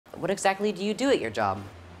What exactly do you do at your job?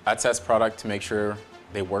 I test product to make sure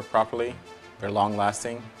they work properly, they're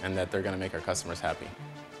long-lasting, and that they're going to make our customers happy.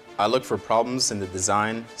 I look for problems in the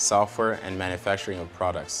design, software, and manufacturing of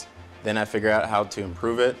products. Then I figure out how to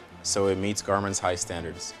improve it so it meets Garmin's high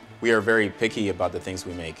standards. We are very picky about the things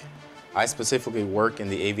we make. I specifically work in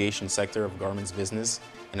the aviation sector of Garmin's business,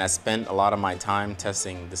 and I spend a lot of my time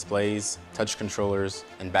testing displays, touch controllers,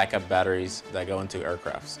 and backup batteries that go into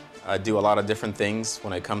aircrafts. I do a lot of different things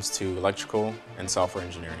when it comes to electrical and software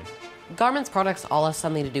engineering. Garmin's products all have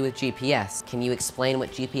something to do with GPS. Can you explain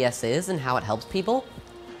what GPS is and how it helps people?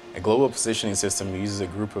 A global positioning system uses a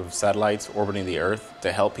group of satellites orbiting the Earth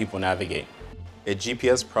to help people navigate. A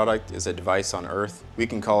GPS product is a device on Earth. We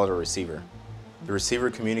can call it a receiver. The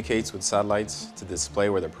receiver communicates with satellites to display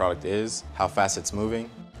where the product is, how fast it's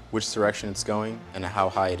moving, which direction it's going, and how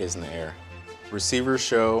high it is in the air. Receivers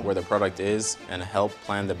show where the product is and help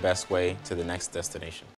plan the best way to the next destination.